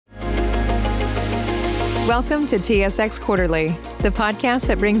Welcome to TSX Quarterly, the podcast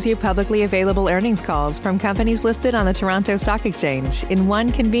that brings you publicly available earnings calls from companies listed on the Toronto Stock Exchange in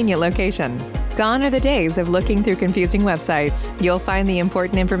one convenient location. Gone are the days of looking through confusing websites. You'll find the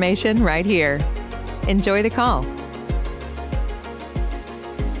important information right here. Enjoy the call.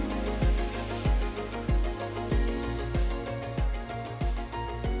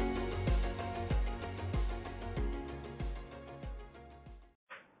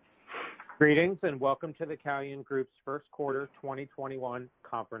 Greetings and welcome to the Calian Group's first quarter 2021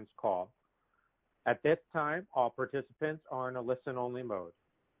 conference call. At this time, all participants are in a listen-only mode.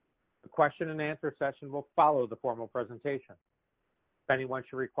 The question and answer session will follow the formal presentation. If anyone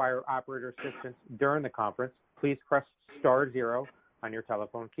should require operator assistance during the conference, please press star zero on your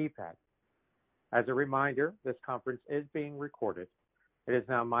telephone keypad. As a reminder, this conference is being recorded. It is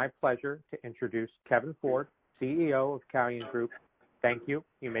now my pleasure to introduce Kevin Ford, CEO of Calian Group. Thank you.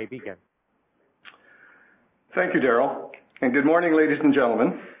 You may begin. Thank you, Daryl, and good morning, ladies and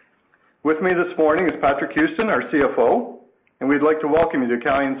gentlemen. With me this morning is Patrick Houston, our CFO, and we'd like to welcome you to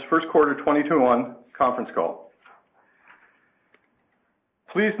Calian's first quarter 2021 conference call.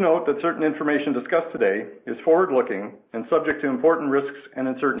 Please note that certain information discussed today is forward-looking and subject to important risks and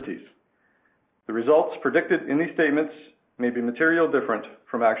uncertainties. The results predicted in these statements may be materially different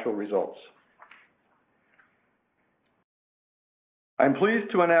from actual results. I'm pleased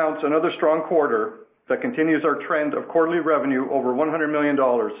to announce another strong quarter that continues our trend of quarterly revenue over $100 million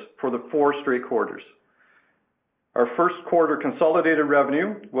for the 4 straight quarters. Our first quarter consolidated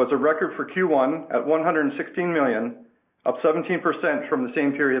revenue was a record for Q1 at $116 million, up 17% from the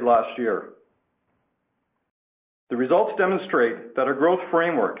same period last year. The results demonstrate that our growth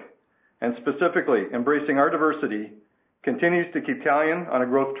framework, and specifically embracing our diversity, continues to keep Calian on a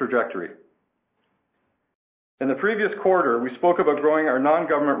growth trajectory. In the previous quarter, we spoke about growing our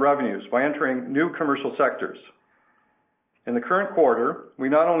non-government revenues by entering new commercial sectors. In the current quarter, we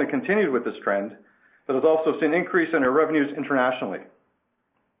not only continued with this trend, but have also seen an increase in our revenues internationally.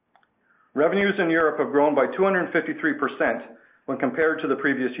 Revenues in Europe have grown by 253% when compared to the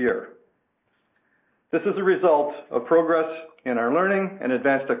previous year. This is a result of progress in our learning and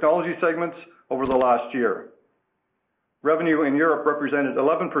advanced technology segments over the last year. Revenue in Europe represented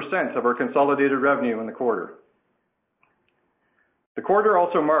 11% of our consolidated revenue in the quarter. The quarter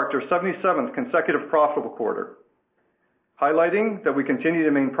also marked our 77th consecutive profitable quarter, highlighting that we continue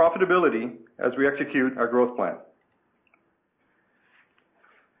to maintain profitability as we execute our growth plan.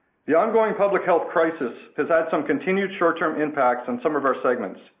 The ongoing public health crisis has had some continued short-term impacts on some of our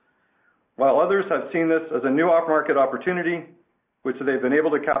segments, while others have seen this as a new off-market opportunity, which they've been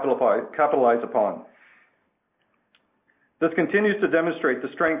able to capitalize upon. This continues to demonstrate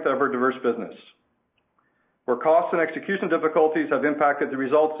the strength of our diverse business. Where costs and execution difficulties have impacted the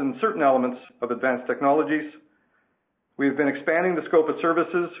results in certain elements of advanced technologies, we've been expanding the scope of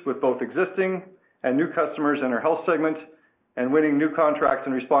services with both existing and new customers in our health segment and winning new contracts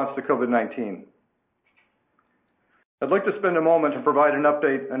in response to COVID-19. I'd like to spend a moment and provide an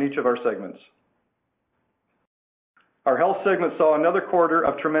update on each of our segments. Our health segment saw another quarter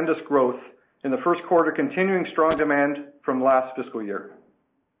of tremendous growth in the first quarter, continuing strong demand from last fiscal year.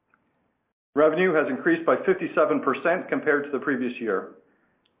 Revenue has increased by 57% compared to the previous year.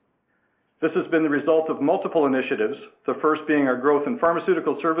 This has been the result of multiple initiatives, the first being our growth in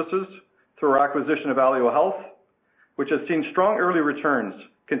pharmaceutical services through our acquisition of Alio Health, which has seen strong early returns,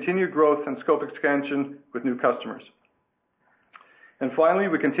 continued growth and scope expansion with new customers. And finally,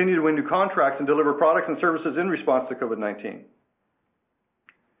 we continue to win new contracts and deliver products and services in response to COVID-19.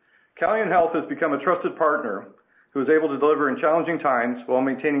 Calian Health has become a trusted partner who is able to deliver in challenging times while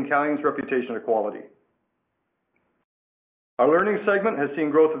maintaining Calian's reputation of quality. Our learning segment has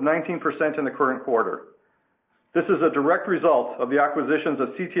seen growth of 19% in the current quarter. This is a direct result of the acquisitions of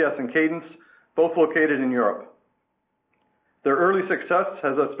CTS and Cadence, both located in Europe. Their early success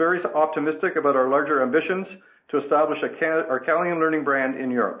has us very optimistic about our larger ambitions to establish our Calian Learning brand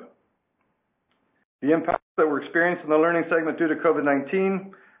in Europe. The impacts that were experienced in the learning segment due to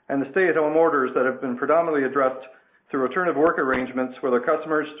COVID-19 and the stay-at-home orders that have been predominantly addressed through alternative work arrangements with our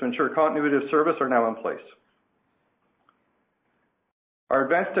customers to ensure continuity of service are now in place. Our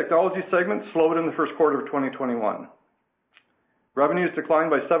advanced technology segment slowed in the first quarter of 2021. Revenues declined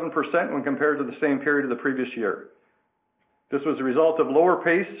by 7% when compared to the same period of the previous year. This was a result of lower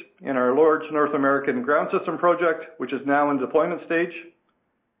pace in our large North American ground system project, which is now in deployment stage,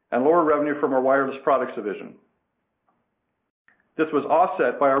 and lower revenue from our wireless products division. This was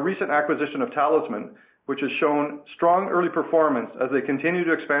offset by our recent acquisition of Talisman, which has shown strong early performance as they continue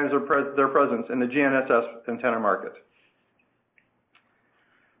to expand their presence in the GNSS antenna market.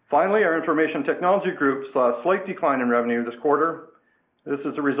 Finally, our Information Technology Group saw a slight decline in revenue this quarter. This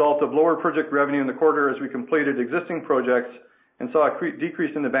is a result of lower project revenue in the quarter as we completed existing projects and saw a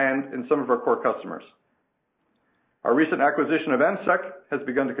decrease in demand in some of our core customers. Our recent acquisition of ENSEC has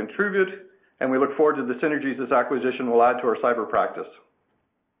begun to contribute, and we look forward to the synergies this acquisition will add to our cyber practice.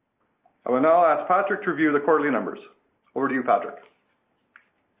 I will now ask Patrick to review the quarterly numbers. Over to you, Patrick.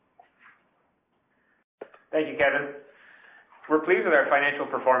 Thank you, Kevin. We're pleased with our financial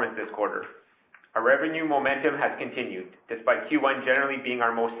performance this quarter. Our revenue momentum has continued, despite Q1 generally being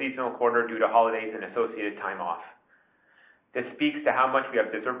our most seasonal quarter due to holidays and associated time off. This speaks to how much we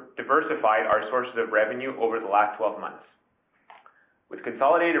have diversified our sources of revenue over the last 12 months. With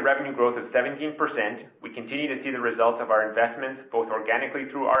consolidated revenue growth of 17%, we continue to see the results of our investments both organically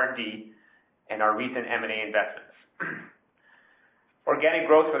through R&D and our recent M&A investments. Organic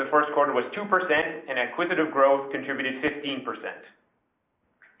growth for the first quarter was 2%, and acquisitive growth contributed 15%.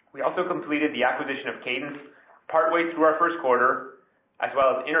 We also completed the acquisition of Cadence partway through our first quarter, as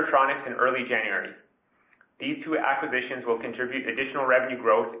well as Intertronics in early January. These two acquisitions will contribute additional revenue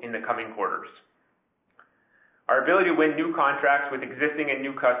growth in the coming quarters. Our ability to win new contracts with existing and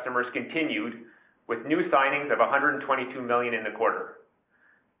new customers continued, with new signings of $122 million in the quarter.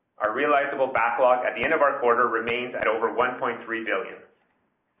 Our realizable backlog at the end of our quarter remains at over $1.3 billion.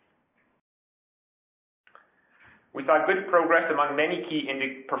 We saw good progress among many key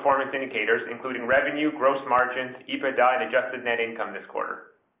performance indicators, including revenue, gross margins, EBITDA, and adjusted net income this quarter.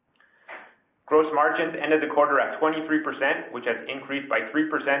 Gross margins ended the quarter at 23%, which has increased by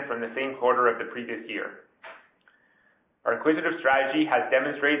 3% from the same quarter of the previous year. Our acquisitive strategy has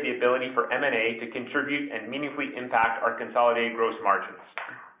demonstrated the ability for M&A to contribute and meaningfully impact our consolidated gross margins.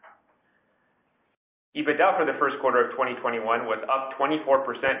 EBITDA for the first quarter of 2021 was up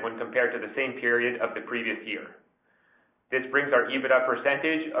 24% when compared to the same period of the previous year. This brings our EBITDA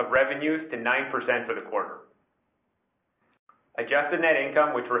percentage of revenues to 9% for the quarter. Adjusted net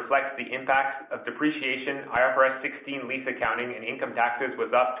income, which reflects the impacts of depreciation, IFRS 16 lease accounting, and income taxes,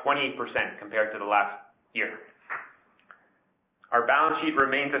 was up 28% compared to the last year. Our balance sheet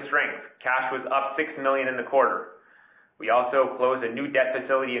remains a strength. Cash was up $6 million in the quarter. We also closed a new debt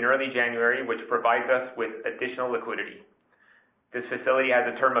facility in early January, which provides us with additional liquidity. This facility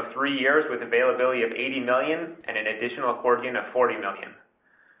has a term of 3 years with availability of $80 million and an additional accordion of $40 million.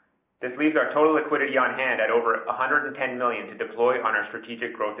 This leaves our total liquidity on hand at over $110 million to deploy on our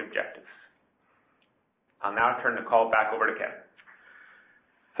strategic growth objectives. I'll now turn the call back over to Kevin.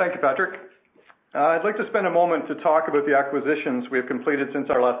 Thank you, Patrick. I'd like to spend a moment to talk about the acquisitions we have completed since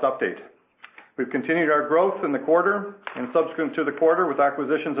our last update. We've continued our growth in the quarter and subsequent to the quarter with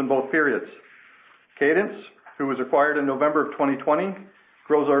acquisitions in both periods. Cadence, who was acquired in November of 2020,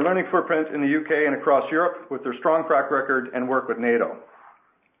 grows our learning footprint in the UK and across Europe with their strong track record and work with NATO.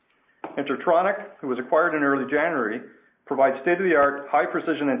 Intertronic, who was acquired in early January, provides state-of-the-art,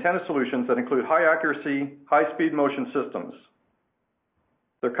 high-precision antenna solutions that include high-accuracy, high-speed motion systems.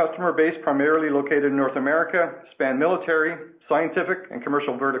 Their customer base, primarily located in North America, span military, scientific, and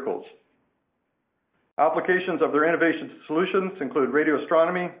commercial verticals. Applications of their innovation solutions include radio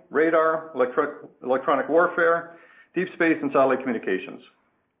astronomy, radar, electronic warfare, deep space, and satellite communications.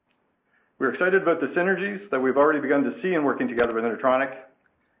 We're excited about the synergies that we've already begun to see in working together with Intertronic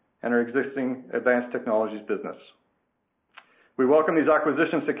and our existing advanced technologies business. We welcome these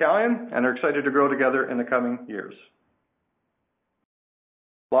acquisitions to Calian and are excited to grow together in the coming years.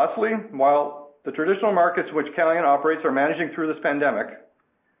 Lastly, while the traditional markets in which Calian operates are managing through this pandemic,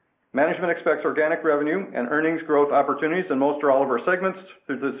 management expects organic revenue and earnings growth opportunities in most or all of our segments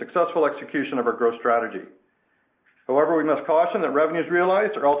through the successful execution of our growth strategy. However, we must caution that revenues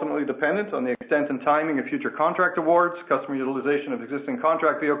realized are ultimately dependent on the extent and timing of future contract awards, customer utilization of existing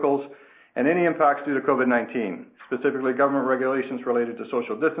contract vehicles, and any impacts due to COVID-19, specifically government regulations related to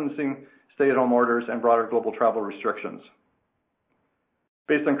social distancing, stay-at-home orders, and broader global travel restrictions.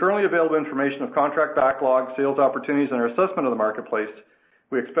 Based on currently available information of contract backlog, sales opportunities, and our assessment of the marketplace,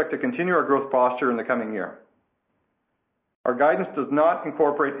 we expect to continue our growth posture in the coming year. Our guidance does not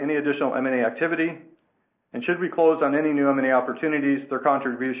incorporate any additional M&A activity, and should we close on any new M&A opportunities, their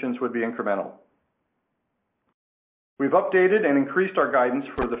contributions would be incremental. We've updated and increased our guidance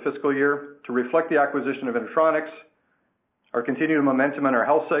for the fiscal year to reflect the acquisition of Intertronics, our continued momentum in our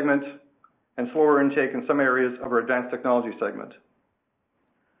health segment, and slower intake in some areas of our advanced technology segment.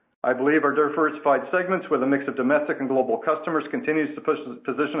 I believe our diversified segments with a mix of domestic and global customers continues to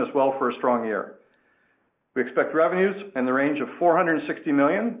position us well for a strong year. We expect revenues in the range of $460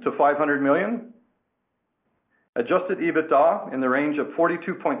 million to $500 million, adjusted EBITDA in the range of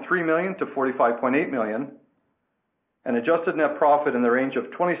 $42.3 million to $45.8 million, and adjusted net profit in the range of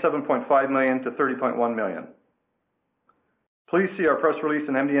 $27.5 million to $30.1 million. Please see our press release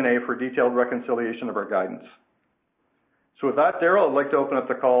and MD&A for detailed reconciliation of our guidance. So with that, Daryl, I'd like to open up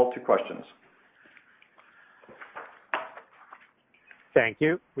the call to questions. Thank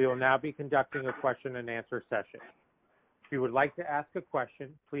you. We will now be conducting a question and answer session. If you would like to ask a question,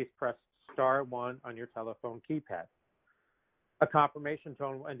 please press star 1 on your telephone keypad. A confirmation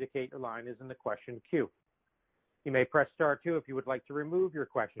tone will indicate your line is in the question queue. You may press star 2 if you would like to remove your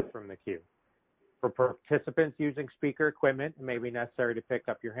question from the queue. For participants using speaker equipment, it may be necessary to pick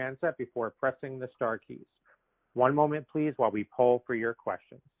up your handset before pressing the star keys. One moment, please, while we poll for your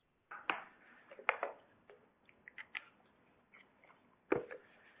questions.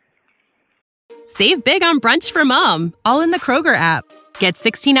 Save big on brunch for mom, all in the Kroger app. Get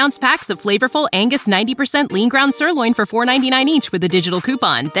 16-ounce packs of flavorful Angus 90% lean ground sirloin for $4.99 each with a digital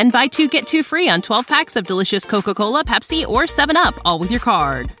coupon. Then buy 2, get 2 free on 12 packs of delicious Coca-Cola, Pepsi, or 7-Up, all with your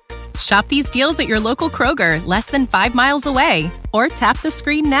card. Shop these deals at your local Kroger, less than 5 miles away. Or tap the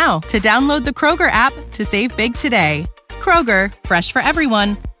screen now to download the Kroger app to save big today. Kroger, fresh for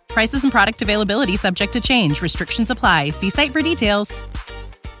everyone. Prices and product availability subject to change. Restrictions apply. See site for details.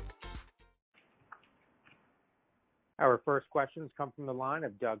 Our first questions come from the line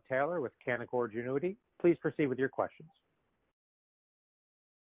of Doug Taylor with Canaccord Genuity. Please proceed with your questions.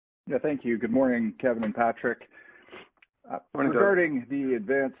 Yeah, thank you. Good morning, Kevin and Patrick. Morning, regarding Doug. the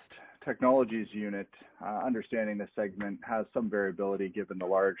Advanced Technologies unit, understanding the segment has some variability given the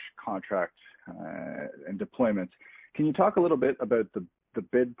large contract and deployments. Can you talk a little bit about the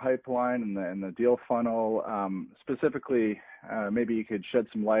bid pipeline and the deal funnel? Specifically, maybe you could shed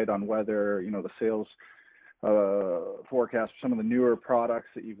some light on whether, the sales forecast for some of the newer products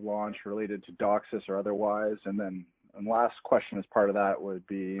that you've launched related to DOCSIS or otherwise. And last question as part of that would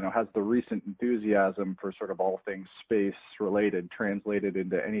be, has the recent enthusiasm for sort of all things space related translated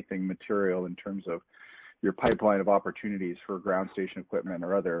into anything material in terms of your pipeline of opportunities for ground station equipment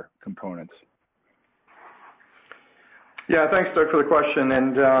or other components? Yeah, thanks, Doug, for the question.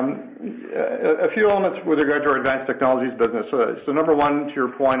 And a few elements with regard to our Advanced Technologies business. So number one, to your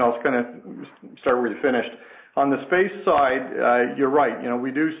point, I'll kind of start where you finished. On the space side, you're right.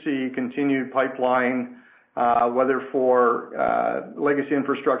 We do see continued pipeline, whether for legacy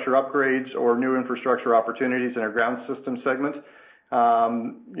infrastructure upgrades or new infrastructure opportunities in our ground system segment.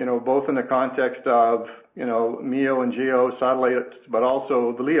 Both in the context of, MEO and GEO satellites, but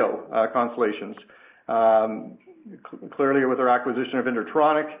also the LEO constellations. Clearly, with our acquisition of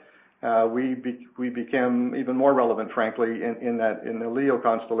Intertronic, we became even more relevant, frankly, in the LEO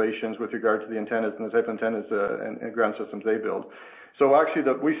constellations with regard to the antennas and the type of antennas and ground systems they build. So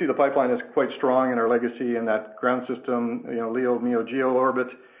actually, we see the pipeline is quite strong in our legacy in that ground system, LEO, MEO, GEO orbit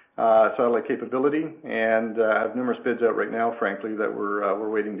satellite capability, and have numerous bids out right now, frankly, that we're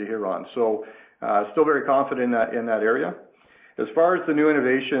waiting to hear on. So still very confident in that area. As far as the new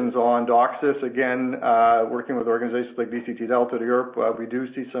innovations on DOCSIS, again, working with organizations like VCT Delta to Europe, we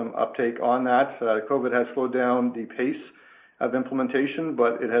do see some uptake on that. COVID has slowed down the pace of implementation,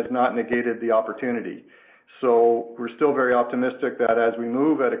 but it has not negated the opportunity. So we're still very optimistic that as we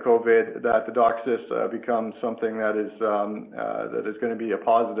move out of COVID, that the DOCSIS becomes something that is going to be a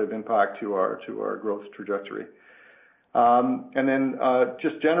positive impact to our growth trajectory. And then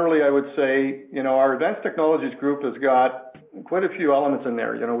just generally, I would say, our Advanced Technologies group has got quite a few elements in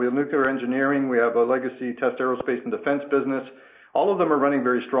there. We have nuclear engineering, we have a legacy test aerospace and defense business. All of them are running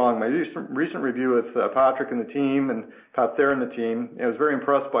very strong. My recent review with Patrick and the team and Pat Thayer and the team, I was very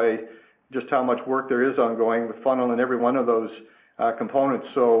impressed by just how much work there is ongoing with funnel and every one of those components.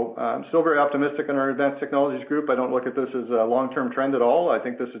 So I'm still very optimistic in our Advanced Technologies group. I don't look at this as a long-term trend at all. I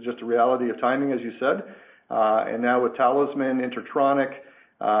think this is just a reality of timing, as you said. And now with Talisman, Intertronic,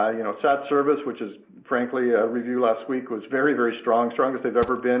 Sat Service, which is frankly a review last week was very, very strong, strongest they've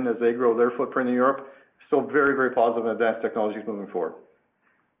ever been as they grow their footprint in Europe. Still very, very positive in Advanced Technologies moving forward.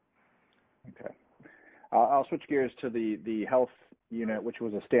 Okay. I'll switch gears to the health unit, which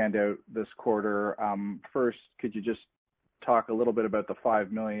was a standout this quarter. First, could you just talk a little bit about the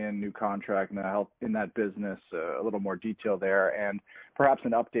 $5 million new contract in that business, a little more detail there, and perhaps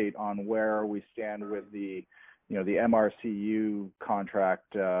an update on where we stand with the MRCU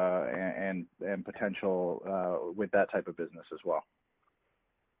contract and potential with that type of business as well.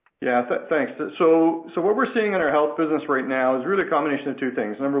 Yeah, thanks. So what we're seeing in our health business right now is really a combination of two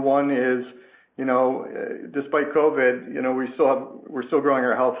things. Number one is, despite COVID, we're still growing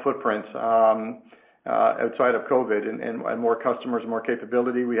our health footprint outside of COVID and more customers, more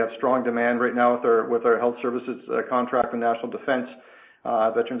capability. We have strong demand right now with our health services contract with National Defense.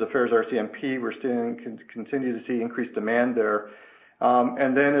 Veterans Affairs RCMP, we're still continue to see increased demand there.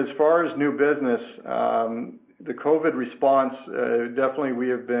 And then as far as new business, the COVID response, definitely we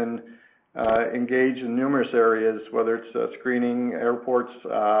have been engaged in numerous areas, whether it's screening, airports,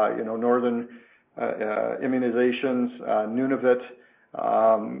 northern immunizations, Nunavut.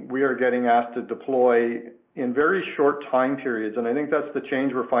 We are getting asked to deploy in very short time periods, and I think that's the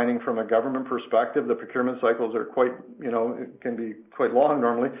change we're finding from a government perspective. The procurement cycles are quite, can be quite long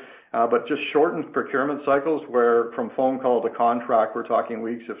normally, but just shortened procurement cycles where from phone call to contract, we're talking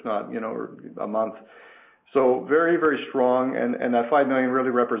weeks, if not, or a month. So very, very strong, and that $5 million really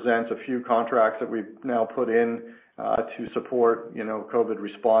represents a few contracts that we've now put in to support, COVID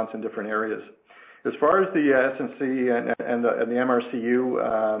response in different areas. As far as the SNC and the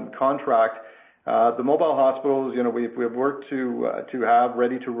MRCU contract, the mobile hospitals, we've worked to have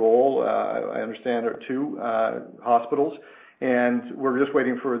ready to roll. I understand there are 2 hospitals, and we're just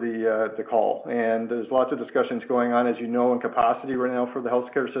waiting for the call. And there's lots of discussions going on, as you know, in capacity right now for the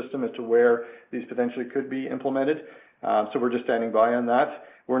healthcare system as to where these potentially could be implemented. So we're just standing by on that.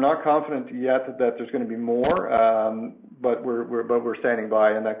 We're not confident yet that there's going to be more, but we're standing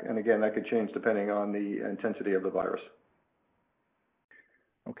by, and again that could change depending on the intensity of the virus.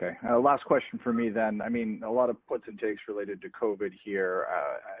 Okay. Last question for me then. I mean, a lot of puts and takes related to COVID here.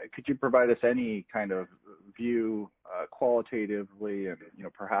 Could you provide us any kind of view qualitatively and,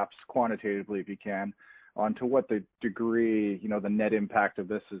 perhaps quantitatively if you can, on to what the degree, the net impact of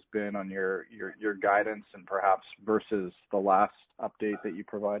this has been on your guidance and perhaps versus the last update that you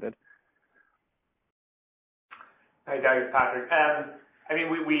provided? Hi, Doug, it's Patrick. I mean,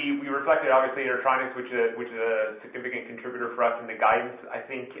 we reflected obviously electronics, which is a significant contributor for us in the guidance. I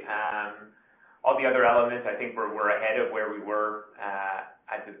think all the other elements, I think we're ahead of where we were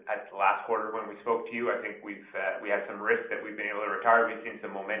at the last quarter when we spoke to you. I think we had some risks that we've been able to retire. We've seen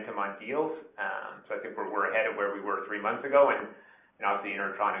some momentum on deals, so I think we're ahead of where we were 3 months ago. And obviously,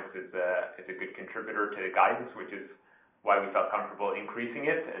 electronics is a good contributor to the guidance, which is why we felt comfortable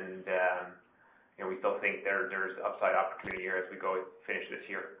increasing it. And we still think there's upside opportunity here as we go finish this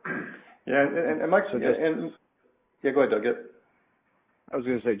year. Yeah, and Mike, go ahead, Doug. I was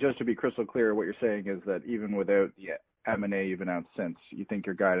going to say, just to be crystal clear, what you're saying is that even without the M&A you've announced since, you think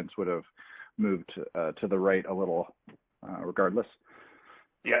your guidance would have moved to the right a little, regardless.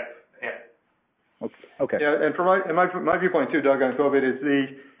 Yeah. Okay. Yeah, and from my viewpoint too, Doug, on COVID is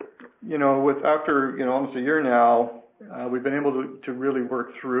with after almost a year now. We've been able to really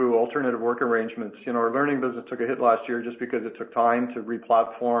work through alternative work arrangements. Our learning business took a hit last year just because it took time to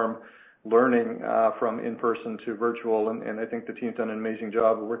re-platform learning from in-person to virtual, and I think the team's done an amazing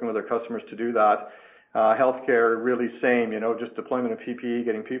job of working with our customers to do that. Healthcare, really same, just deployment of PPE,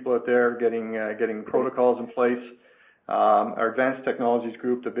 getting people out there, getting protocols in place. Our advanced technologies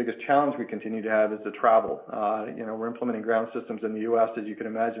group, the biggest challenge we continue to have is the travel. We're implementing ground systems in the U.S., as you can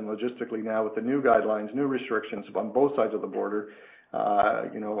imagine, logistically now with the new guidelines, new restrictions on both sides of the border.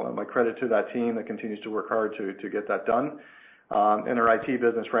 My credit to that team that continues to work hard to get that done. In our IT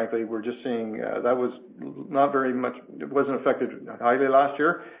business, frankly, we're just seeing that was not very much, it wasn't affected highly last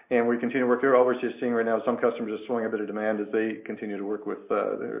year, and we continue to work there. All we're just seeing right now is some customers are slowing a bit of demand as they continue to work with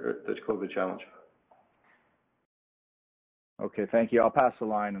this COVID challenge. Okay, thank you. I'll pass the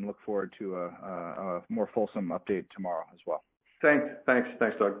line and look forward to a more fulsome update tomorrow as well. Thanks,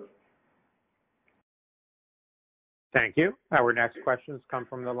 Doug. Thank you. Our next questions come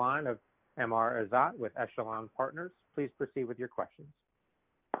from the line of Amar Azad with Echelon Partners. Please proceed with your questions.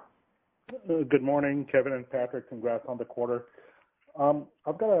 Good morning, Kevin and Patrick. Congrats on the quarter.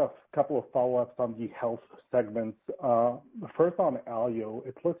 I've got a couple of follow-ups on the health segments. First on Alio,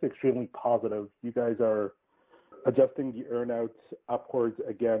 it looks extremely positive. You guys are adjusting the earnouts upwards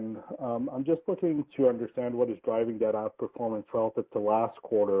again. I'm just looking to understand what is driving that outperformance relative to last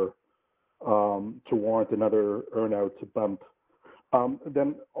quarter to warrant another earnout bump.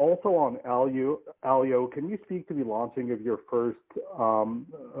 Then also on Alio, can you speak to the launching of your first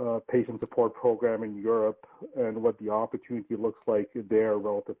patient support program in Europe and what the opportunity looks like there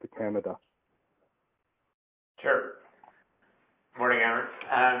relative to Canada? Sure. Morning,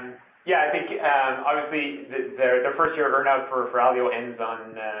 Amar. Yeah, I think obviously the first year earnout for Alio ends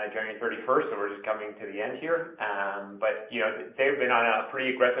on January 31st, so we're just coming to the end here. But they've been on a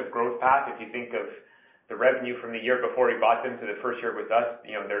pretty aggressive growth path. If you think of the revenue from the year before we bought them to the first year with us,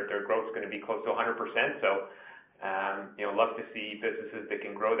 their growth is going to be close to 100%. So love to see businesses that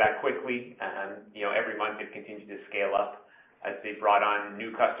can grow that quickly. And every month it continues to scale up as they brought on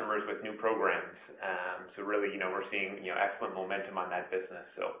new customers with new programs. So really, we're seeing excellent momentum on that business.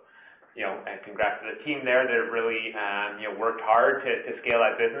 So and congrats to the team there. They've really, worked hard to scale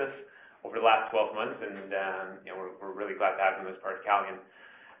that business over the last 12 months, and we're really glad to have them as part of Calian.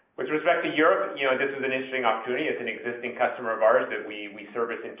 With respect to Europe, this is an interesting opportunity. It's an existing customer of ours that we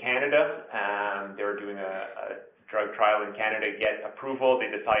service in Canada. They were doing a drug trial in Canada, get approval.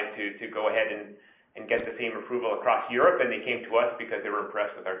 They decided to go ahead and get the same approval across Europe, and they came to us because they were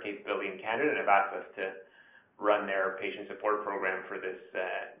impressed with our capability in Canada and have asked us to run their patient support program for this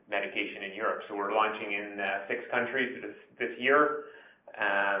medication in Europe. So we're launching in 6 countries this year.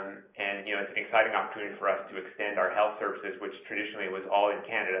 And it's an exciting opportunity for us to extend our health services, which traditionally was all in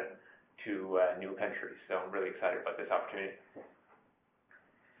Canada, to new countries. So I'm really excited about this opportunity.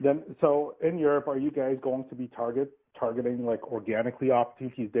 Then, so in Europe, are you guys going to be targeting like organically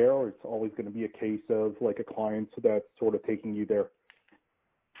opportunities there, or it's always going to be a case of like a client that's sort of taking you there?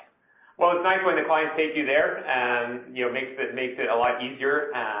 Well, it's nice when the clients take you there, makes it a lot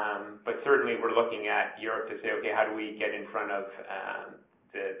easier. But certainly we're looking at Europe to say, okay, how do we get in front of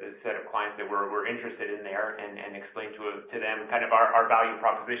the set of clients that we're interested in there, and explain to them kind of our value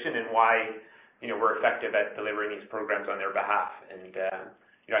proposition and why we're effective at delivering these programs on their behalf. And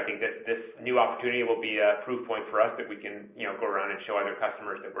I think that this new opportunity will be a proof point for us that we can go around and show other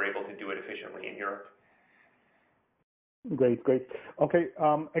customers that we're able to do it efficiently in Europe. Great. Okay,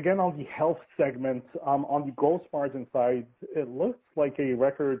 again, on the health segment, on the gross margin side, it looks like a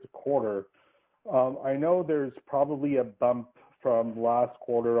record quarter. I know there's probably a bump from last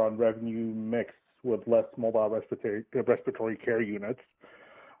quarter on revenue mix with less mobile respiratory care units.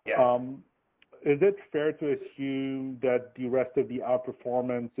 Yeah. Is it fair to assume that the rest of the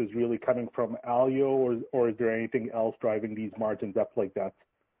outperformance is really coming from Alio, or is there anything else driving these margins up like that?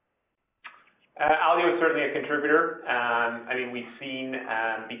 Alio is certainly a contributor. We've seen,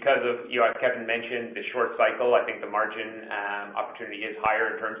 because of, as Kevin mentioned, the short cycle, I think the margin opportunity is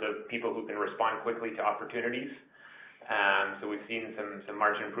higher in terms of people who can respond quickly to opportunities. So we've seen some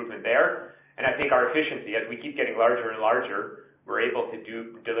margin improvement there. And I think our efficiency, as we keep getting larger and larger, we're able to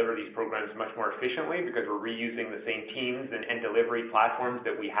deliver these programs much more efficiently because we're reusing the same teams and delivery platforms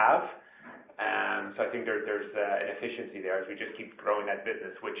that we have. So I think there's an efficiency there as we just keep growing that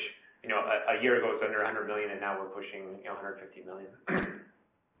business, which a year ago it was under 100 million, and now we're pushing 150 million.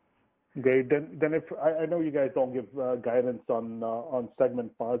 Okay, then if I know you guys don't give guidance on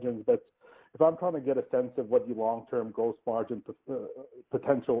segment margins, but if I'm trying to get a sense of what the long-term gross margin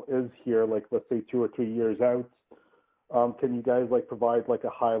potential is here, like let's say 2 or 3 years out, can you guys provide a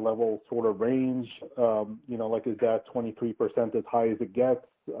high-level sort of range? Is that 23% as high as it gets,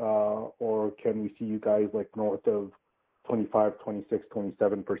 or can we see you guys north of 25, 26,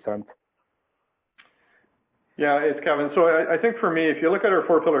 27%? Yeah, it's Kevin. So I think for me, if you look at our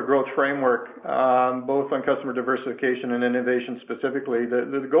 4-pillar growth framework, both on customer diversification and innovation specifically,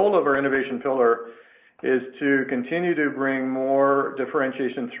 the goal of our innovation pillar is to continue to bring more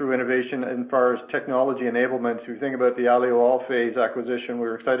differentiation through innovation as far as technology enablement. If you think about the Alio Allphase acquisition, we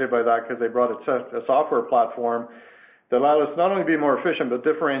were excited by that because they brought a software platform that allowed us not only to be more efficient, but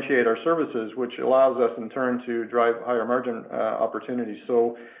differentiate our services, which allows us in turn to drive higher margin opportunities.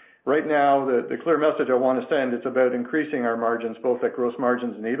 So right now, the clear message I want to send is about increasing our margins, both at gross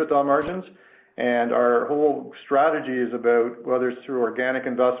margins and EBITDA margins. And our whole strategy is about, whether it's through organic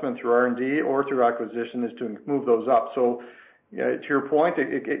investment, through R&D, or through acquisition, is to move those up. So to your point,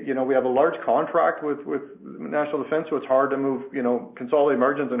 we have a large contract with National Defense, so it's hard to move, consolidated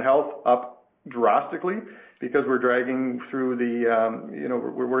margins in health up drastically because we're dragging through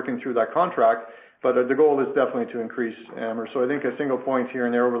we're working through that contract. But the goal is definitely to increase Amber. So I think a single point here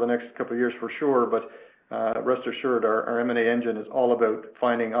and there over the next couple of years for sure, but rest assured our M&A engine is all about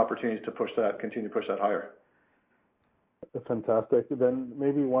finding opportunities to continue to push that higher. Fantastic. Then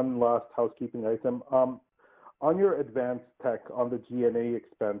maybe one last housekeeping item. On your advanced tech, on the G&A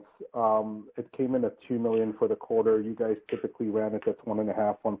expense, it came in at 2 million for the quarter. You guys typically ran it at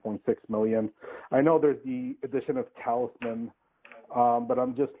 1.5, 1.6 million. I know there's the addition of Talisman, but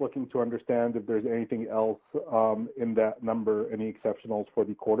I'm just looking to understand if there's anything else in that number, any exceptionals for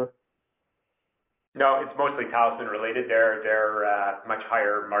the quarter? No, it's mostly Talisman related. They're much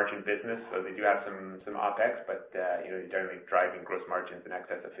higher margin business, so they do have some OPEX, but they're generally driving gross margins in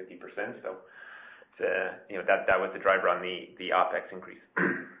excess of 50%. So that was the driver on the OPEX increase.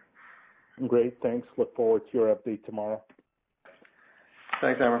 Great, thanks. Look forward to your update tomorrow.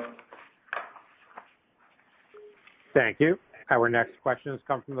 Thanks, Amber. Thank you. Our next questions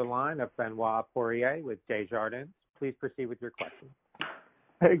come from the line of Benoit Poirier with Desjardins. Please proceed with your question.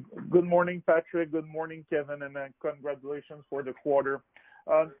 Hey, good morning, Patrick. Good morning, Kevin, and congratulations for the quarter.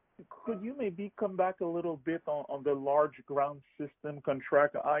 Could you maybe come back a little bit on the large ground system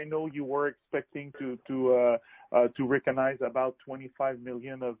contract? I know you were expecting to recognize about 25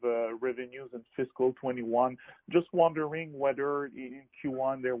 million of revenues in fiscal 21. Just wondering whether in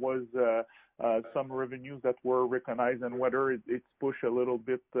Q1 there was some revenues that were recognized and whether it's pushed a little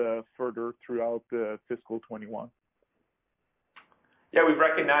bit further throughout fiscal 21. Yeah, we've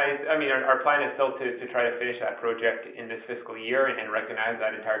recognized, our plan is still to try to finish that project in this fiscal year and recognize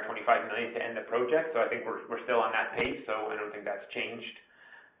that entire 25 million to end the project. So I think we're still on that pace, so I don't think that's changed.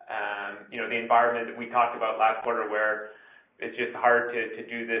 The environment that we talked about last quarter where it's just hard to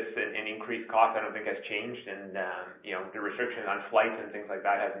do this and increase costs, I don't think has changed. And, the restrictions on flights and things like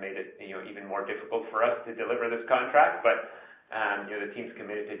that have made it, even more difficult for us to deliver this contract. But, the team's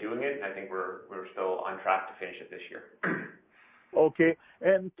committed to doing it, and I think we're still on track to finish it this year. Okay.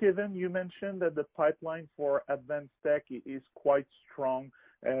 And Kevin, you mentioned that the pipeline for Advanced Tech is quite strong.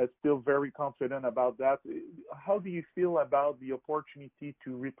 Still very confident about that. How do you feel about the opportunity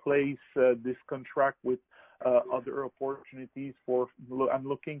to replace this contract with other opportunities I'm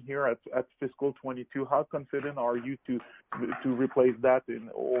looking here at fiscal 22. How confident are you to replace that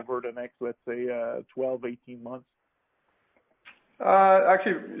over the next, let's say, 12, 18 months?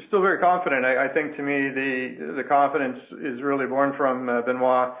 Actually, still very confident. I think to me the confidence is really born from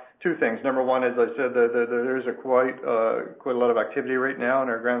Benoit. Two things. Number one, as I said, there is quite a lot of activity right now in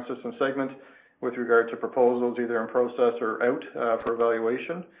our ground system segment with regard to proposals either in process or out for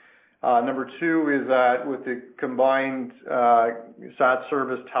evaluation. Number two is that with the combined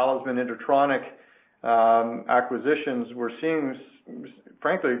SatService, Talisman, Intertronic acquisitions, we're seeing,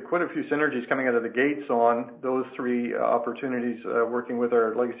 frankly, quite a few synergies coming out of the gates on those three opportunities working with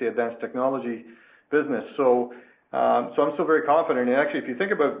our legacy advanced technology business. So I'm still very confident. And actually, if you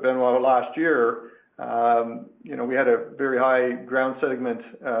think about Benoit last year, we had a very high ground segment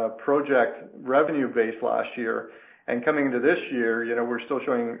project revenue base last year. And coming into this year, we're still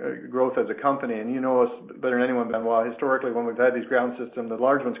showing growth as a company. And you know us better than anyone, Benoit. Historically, when we've had these ground systems, the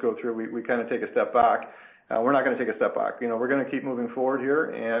large ones go through, we kind of take a step back. We're not going to take a step back. We're going to keep moving forward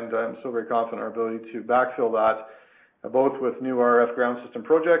here, and I'm still very confident in our ability to backfill that, both with new RF ground system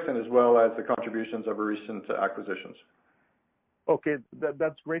projects and as well as the contributions of our recent acquisitions. Okay,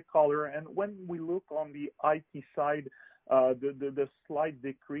 that's great color. And when we look on the IT side, the slight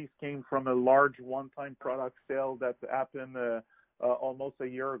decrease came from a large one-time product sale that happened almost a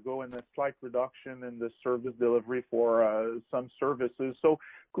year ago, and a slight reduction in the service delivery for some services. So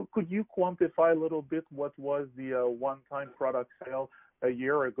could you quantify a little bit what was the one-time product sale a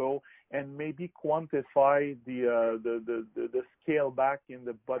year ago, and maybe quantify the scale back in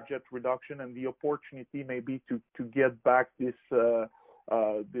the budget reduction and the opportunity maybe to get back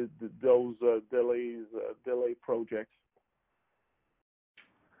those delay projects?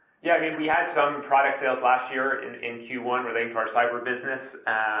 Yeah, we had some product sales last year in Q1 relating to our cyber business.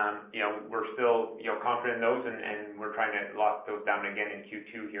 We're still, confident in those, and we're trying to lock those down again in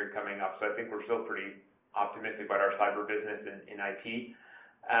Q2 here coming up. So I think we're still pretty optimistic about our cyber business in IT.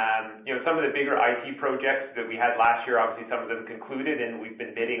 Some of the bigger IT projects that we had last year, obviously some of them concluded, and we've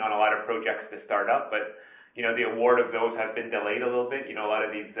been bidding on a lot of projects to start up. But, the award of those has been delayed a little bit. A lot of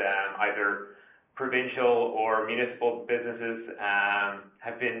these either provincial or municipal businesses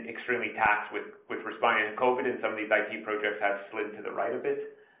have been extremely taxed with responding to COVID, and some of these IT projects have slid to the right a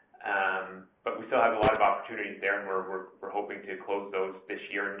bit. But we still have a lot of opportunities there, and we're hoping to close those this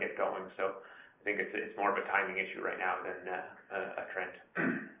year and get going. So I think it's more of a timing issue right now than a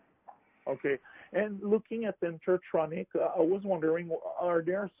trend. Okay. And looking at Intertronic, I was wondering, are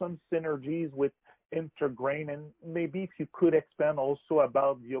there some synergies with Intergrain? And maybe if you could expand also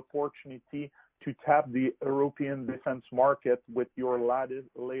about the opportunity to tap the European defense market with your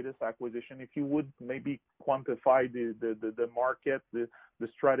latest acquisition. If you would maybe quantify the market, the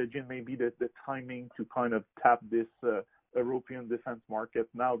strategy, and maybe the timing to kind of tap this European defense market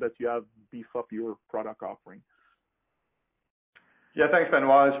now that you have beefed up your product offering. Yeah, thanks,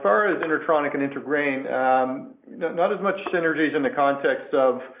 Benoit. As far as Intertronic and Intergrain, not as much synergies in the context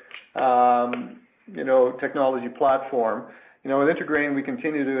of, technology platform. With Intergrain, we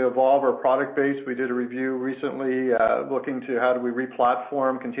continue to evolve our product base. We did a review recently looking to how do we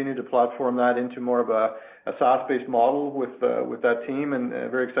re-platform, continue to platform that into more of a SaaS-based model with that team, and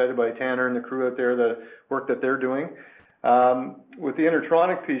very excited by Tanner and the crew out there, the work that they're doing. With the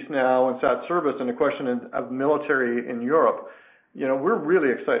Intertronic piece now and SatService and the question of military in Europe, we're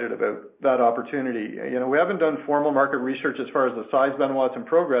really excited about that opportunity. We haven't done formal market research as far as the size, Benoit's in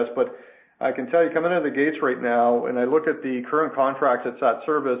progress, but I can tell you coming out of the gates right now, and I look at the current contracts at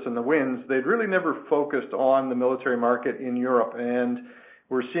SatService and the wins, they'd really never focused on the military market in Europe. And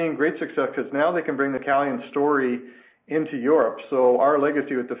we're seeing great success because now they can bring the Calian story into Europe. So our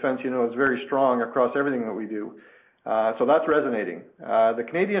legacy with defense, is very strong across everything that we do. So that's resonating. The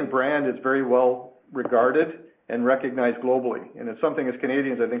Canadian brand is very well regarded and recognized globally, and it's something as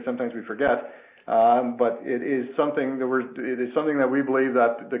Canadians I think sometimes we forget. But it is something that we believe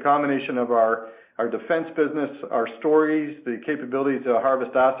that the combination of our defense business, our stories, the capability to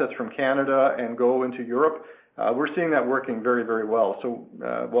harvest assets from Canada and go into Europe, we're seeing that working very, very well. So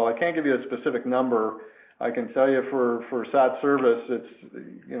while I can't give you a specific number, I can tell you for SAT Service, it's,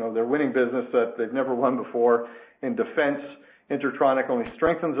 they're winning business that they've never won before. In defense, Intertronic only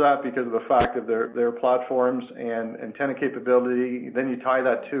strengthens that because of the fact of their platforms and antenna capability. Then you tie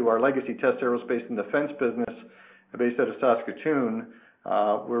that to our legacy test aerospace and defense business based out of Saskatoon.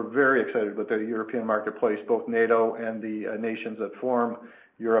 We're very excited with the European marketplace, both NATO and the nations that form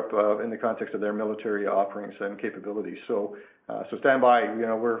Europe in the context of their military offerings and capabilities. So stand by.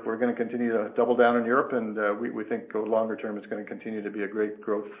 We're going to continue to double down in Europe, and we think longer term it's going to continue to be a great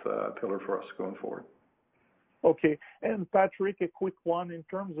growth pillar for us going forward. Okay. And Patrick, a quick one. In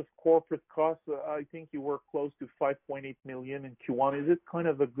terms of corporate costs, I think you were close to 5.8 million in Q1. Is it kind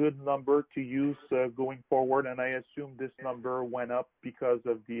of a good number to use going forward? And I assume this number went up because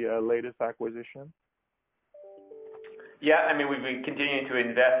of the latest acquisition? Yeah, I mean, we've been continuing to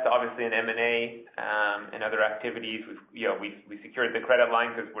invest, obviously, in M&A and other activities. We secured the credit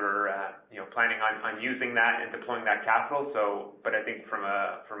line because we're planning on using that and deploying that capital. So, but I think from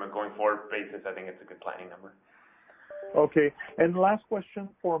a going forward basis, I think it's a good planning number. Okay. And last question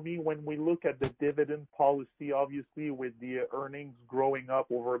for me, when we look at the dividend policy, obviously with the earnings growing up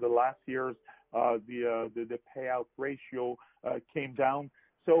over the last years, the payout ratio came down.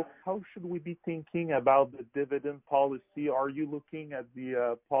 So how should we be thinking about the dividend policy? Are you looking at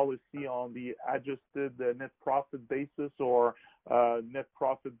the policy on the adjusted net profit basis or net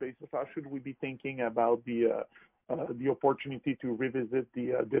profit basis? How should we be thinking about the opportunity to revisit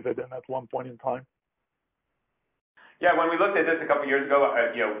the dividend at one point in time? Yeah, when we looked at this a couple of years ago,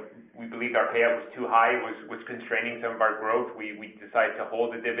 we believed our payout was too high, was constraining some of our growth. We decided to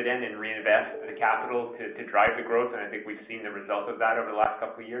hold the dividend and reinvest the capital to drive the growth, and I think we've seen the result of that over the last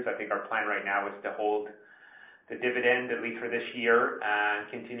couple of years. I think our plan right now is to hold the dividend, at least for this year, and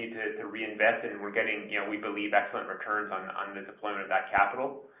continue to reinvest, and we're getting, we believe, excellent returns on the deployment of that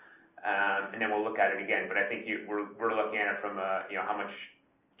capital. And then we'll look at it again. But I think we're looking at it from how much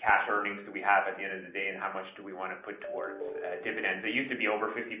cash earnings do we have at the end of the day, and how much do we want to put towards dividends? It used to be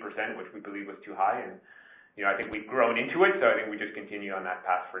over 50%, which we believe was too high, and I think we've grown into it, so I think we just continue on that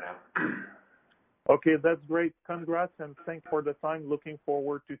path for now. Okay, that's great. Congrats, and thanks for the time. Looking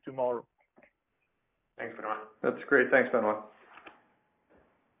forward to tomorrow. Thanks, Benoit. That's great. Thanks, Benoit.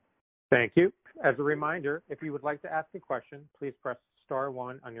 Thank you. As a reminder, if you would like to ask a question, please press star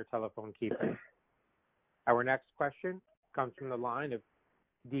 1 on your telephone keypad. Our next question comes from the line of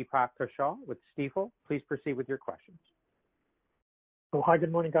Deepak Kaushal with Stifel. Please proceed with your questions. Oh, hi,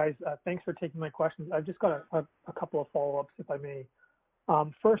 good morning, guys. Thanks for taking my questions. I've just got a couple of follow-ups, if I may.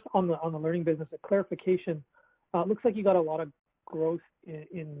 First, on the learning business, a clarification. Looks like you got a lot of growth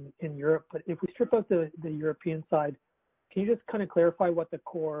in Europe, but if we strip out the European side, can you just kind of clarify what the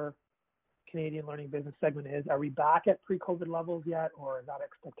core Canadian learning business segment is? Are we back at pre-COVID levels yet, or is that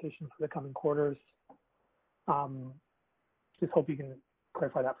expectation for the coming quarters? Just hope you can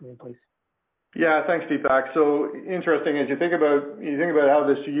clarify that for me, please. Yeah, thanks, Deepak. So interesting as you think about how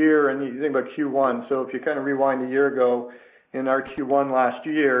this year and you think about Q1. So if you kind of rewind a year ago, in our Q1 last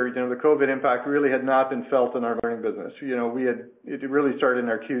year, the COVID impact really had not been felt in our learning business. It really started in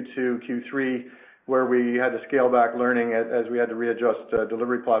our Q2, Q3, where we had to scale back learning as we had to readjust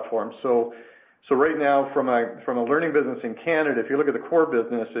delivery platforms. So right now, from a learning business in Canada, if you look at the core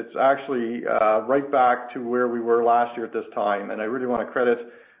business, it's actually right back to where we were last year at this time. And I really want to credit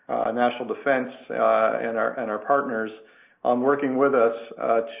National Defense and our partners on working with us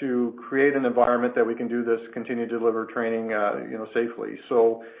to create an environment that we can do this, continue to deliver training, safely.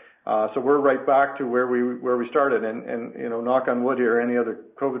 So we're right back to where we started. And knock on wood here, any other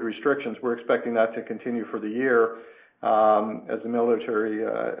COVID restrictions, we're expecting that to continue for the year. As the military,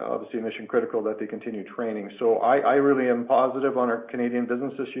 obviously mission critical that they continue training. So I really am positive on our Canadian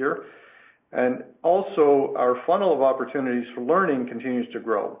business this year. And also our funnel of opportunities for learning continues to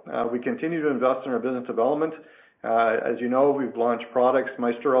grow. We continue to invest in our business development. As you know, we've launched products,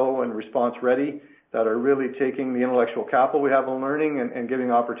 Maestro and Response Ready, that are really taking the intellectual capital we have on learning and giving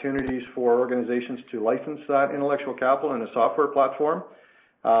opportunities for organizations to license that intellectual capital in a software platform.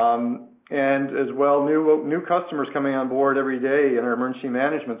 And as well, new customers coming on board every day in our emergency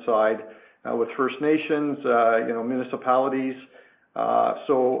management side with First Nations, municipalities,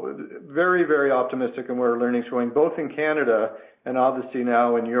 So very, very optimistic in where learning's going, both in Canada and obviously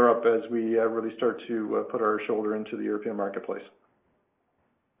now in Europe as we really start to put our shoulder into the European marketplace.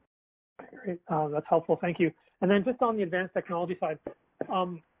 Great. That's helpful. Thank you. And then just on the advanced technology side,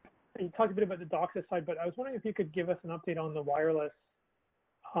 you talked a bit about the DOCSIS side, but I was wondering if you could give us an update on the wireless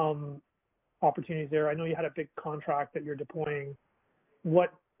opportunities there. I know you had a big contract that you're deploying.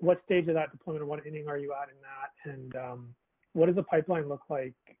 What stage of that deployment or what inning are you at in that? And what does the pipeline look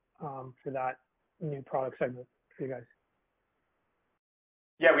like for that new product segment for you guys?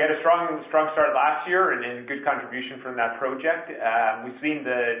 Yeah, we had a strong start last year and good contribution from that project. We've seen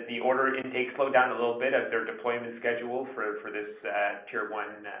the order intake slow down a little bit as their deployment schedule for this tier 1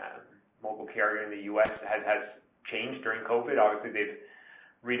 mobile carrier in the U.S. has changed during COVID. Obviously, they've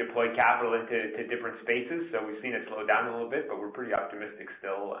redeployed capital into different spaces, so we've seen it slow down a little bit, but we're pretty optimistic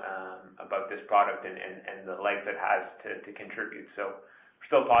still about this product and the legs it has to contribute. So we're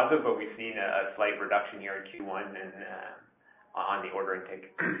still positive, but we've seen a slight reduction here in Q1 and on the order intake.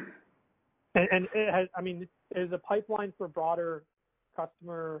 And it has, I mean, is the pipeline for broader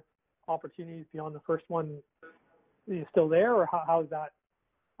customer opportunities beyond the first one still there, or how's that?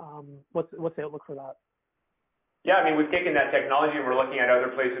 What's the outlook for that? Yeah, I mean, we've taken that technology and we're looking at other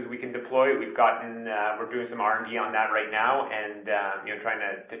places we can deploy it. We've gotten, we're doing some R&D on that right now, and trying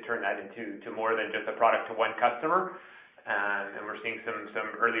to turn that into more than just a product to one customer. And we're seeing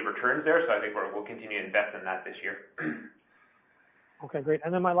some early returns there, so I think we'll continue to invest in that this year. Okay, great.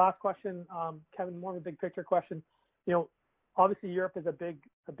 And then my last question, Kevin, more of a big picture question. Obviously Europe is a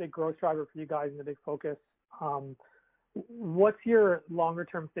big growth driver for you guys and a big focus. What's your longer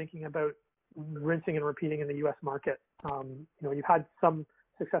term thinking about rinsing and repeating in the U.S. market? You've had some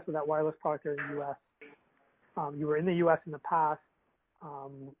success with that wireless product there in the U.S. You were in the U.S. in the past.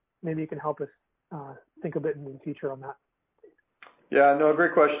 Maybe you can help us think a bit in the future on that. Yeah, no,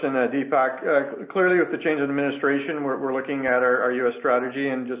 great question, Deepak. Clearly, with the change in administration, we're looking at our U.S. strategy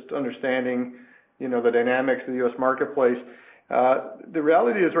and just understanding, the dynamics of the U.S. marketplace. The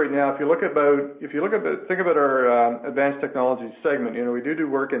reality is right now, think about our advanced technologies segment. We do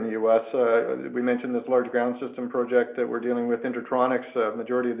work in the U.S. We mentioned this large ground system project that we're dealing with Intertronics.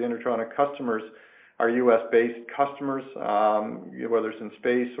 Majority of the Intertronic customers are U.S.-based customers, whether it's in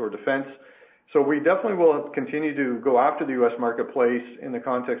space or defense. So we definitely will continue to go after the U.S. marketplace in the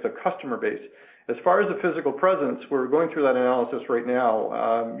context of customer base. As far as the physical presence, we're going through that analysis right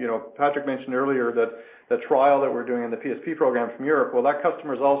now. Patrick mentioned earlier that the trial that we're doing in the PSP program from Europe, well, that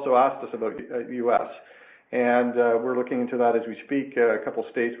customer's also asked us about U.S. And we're looking into that as we speak, a couple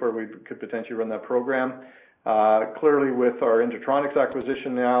states where we could potentially run that program. Clearly with our Intertronics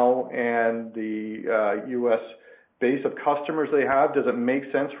acquisition now and the U.S. base of customers they have, does it make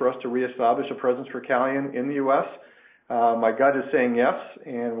sense for us to reestablish a presence for Calian in the U.S.? My gut is saying yes,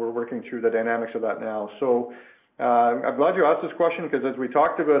 and we're working through the dynamics of that now. So I'm glad you asked this question, because as we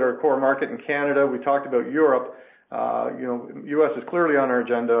talked about our core market in Canada, we talked about Europe, U.S. is clearly on our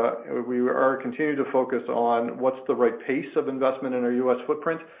agenda. We are continuing to focus on what's the right pace of investment in our U.S.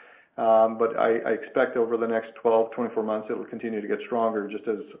 footprint. But I expect over the next 12, 24 months, it will continue to get stronger, just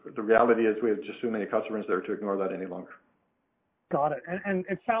as the reality is we have just too many customers there to ignore that any longer. Got it. And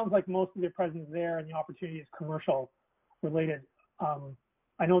it sounds like most of your presence there and the opportunity is commercial related.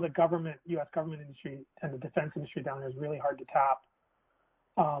 I know the U.S. government industry and the defense industry down there is really hard to tap.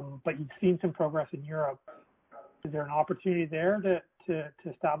 But you've seen some progress in Europe. Is there an opportunity there to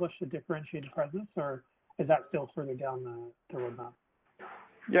establish a differentiated presence, or is that still further down the roadmap?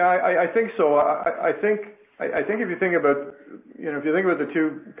 Yeah, I think so. I think if you think about, the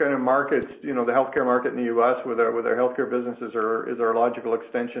two kind of markets, the healthcare market in the U.S. with our healthcare businesses is our logical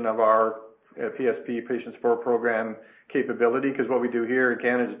extension of our PSP, Patient Support Program capability, because what we do here in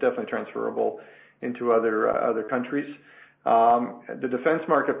Canada is definitely transferable into other countries. The defense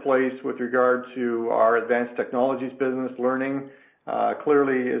marketplace with regard to our advanced technologies business, learning,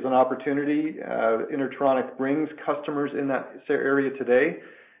 clearly is an opportunity. Intertronic brings customers in that area today.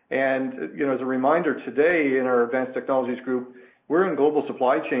 And, as a reminder, today in our advanced technologies group, we're in global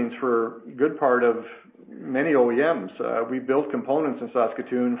supply chains for a good part of many OEMs. We build components in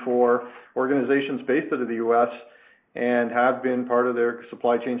Saskatoon for organizations based out of the U.S. and have been part of their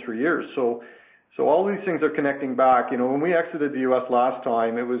supply chains for years. So all these things are connecting back. When we exited the U.S. last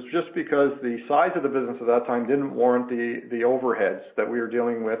time, it was just because the size of the business at that time didn't warrant the overheads that we were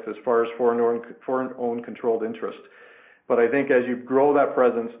dealing with as far as foreign-owned controlled interest. But I think as you grow that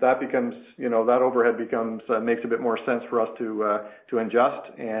presence, that becomes, that overhead makes a bit more sense for us to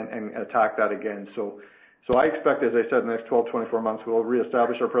ingest and attack that again. So So I expect, as I said, in the next 12, 24 months, we'll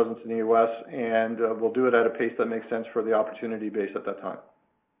reestablish our presence in the U.S. and we'll do it at a pace that makes sense for the opportunity base at that time.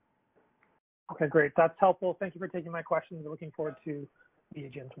 Okay, great. That's helpful. Thank you for taking my questions. Looking forward to the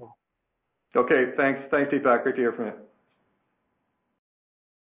AGM tomorrow. Okay, thanks. Thanks, Deepak. Great to hear from you.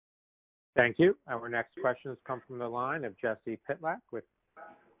 Thank you. Our next questions come from the line of Jesse Pytlak with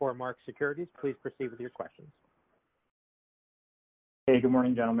Cormark Securities. Please proceed with your questions. Hey, good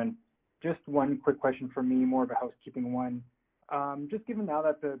morning, gentlemen. Just one quick question from me, more of a housekeeping one. Just given now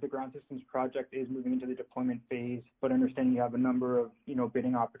that the ground systems project is moving into the deployment phase, but understanding you have a number of,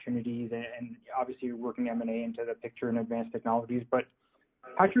 bidding opportunities and obviously you're working M&A into the picture and advanced technologies, but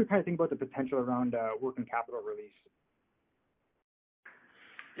how should we kind of think about the potential around working capital release?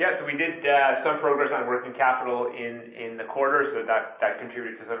 Yeah, so we did some progress on working capital in the quarter, so that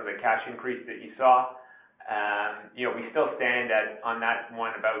contributed to some of the cash increase that you saw. We still stand on that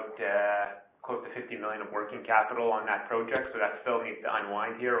one about close to 50 million of working capital on that project, so that still needs to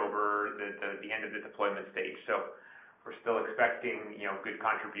unwind here over the end of the deployment stage. So we're still expecting good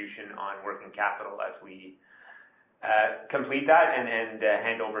contribution on working capital as we complete that and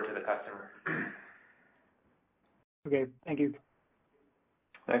hand over to the customer. Okay, thank you.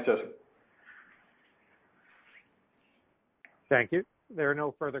 Thanks, Jesse. Thank you. There are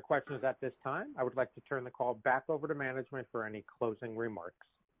no further questions at this time. I would like to turn the call back over to management for any closing remarks.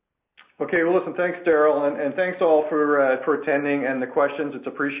 Okay, well, listen, thanks, Daryl, and thanks all for attending and the questions. It's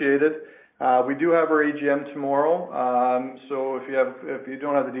appreciated. We do have our AGM tomorrow, so if you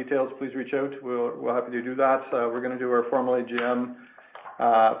don't have the details, please reach out. We're happy to do that. We're going to do our formal AGM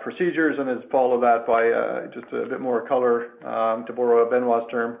procedures and follow that by just a bit more color, to borrow Benoit's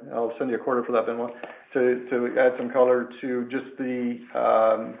term. I'll send you a quarter for that, Benoit, to add some color to just the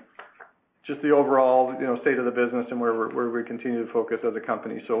overall state of the business and where we continue to focus as a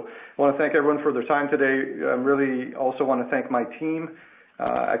company. So I want to thank everyone for their time today. I really also want to thank my team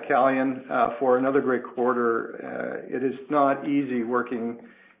at Calian for another great quarter. It is not easy working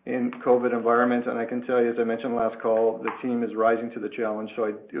in COVID environment, and I can tell you, as I mentioned last call, the team is rising to the challenge. So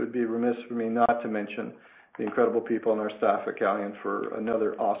it would be remiss for me not to mention the incredible people and our staff at Calian for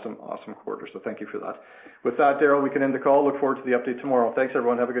another awesome quarter. So thank you for that. With that, Daryl, we can end the call. Look forward to the update tomorrow. Thanks,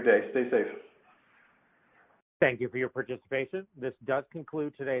 everyone. Have a good day. Stay safe. Thank you for your participation. This does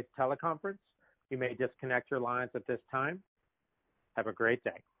conclude today's teleconference. You may disconnect your lines at this time. Have a great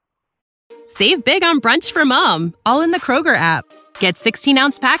day. Save big on brunch for mom, all in the Kroger app. Get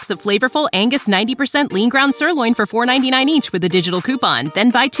 16-ounce packs of flavorful Angus 90% lean ground sirloin for $4.99 each with a digital coupon. Then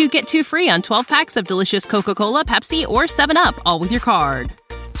buy 2, get 2 free on 12 packs of delicious Coca-Cola, Pepsi, or 7-Up, all with your card.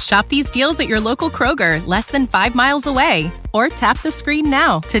 Shop these deals at your local Kroger, less than 5 miles away. Or tap the screen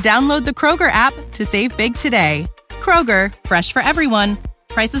now to download the Kroger app to save big today. Kroger, fresh for everyone.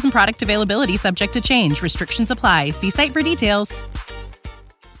 Prices and product availability subject to change. Restrictions apply. See site for details.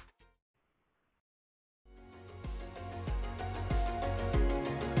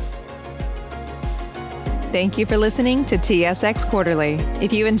 Thank you for listening to TSX Quarterly.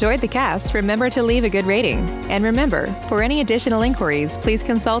 If you enjoyed the cast, remember to leave a good rating. And remember, for any additional inquiries, please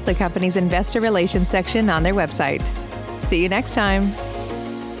consult the company's investor relations section on their website. See you next time.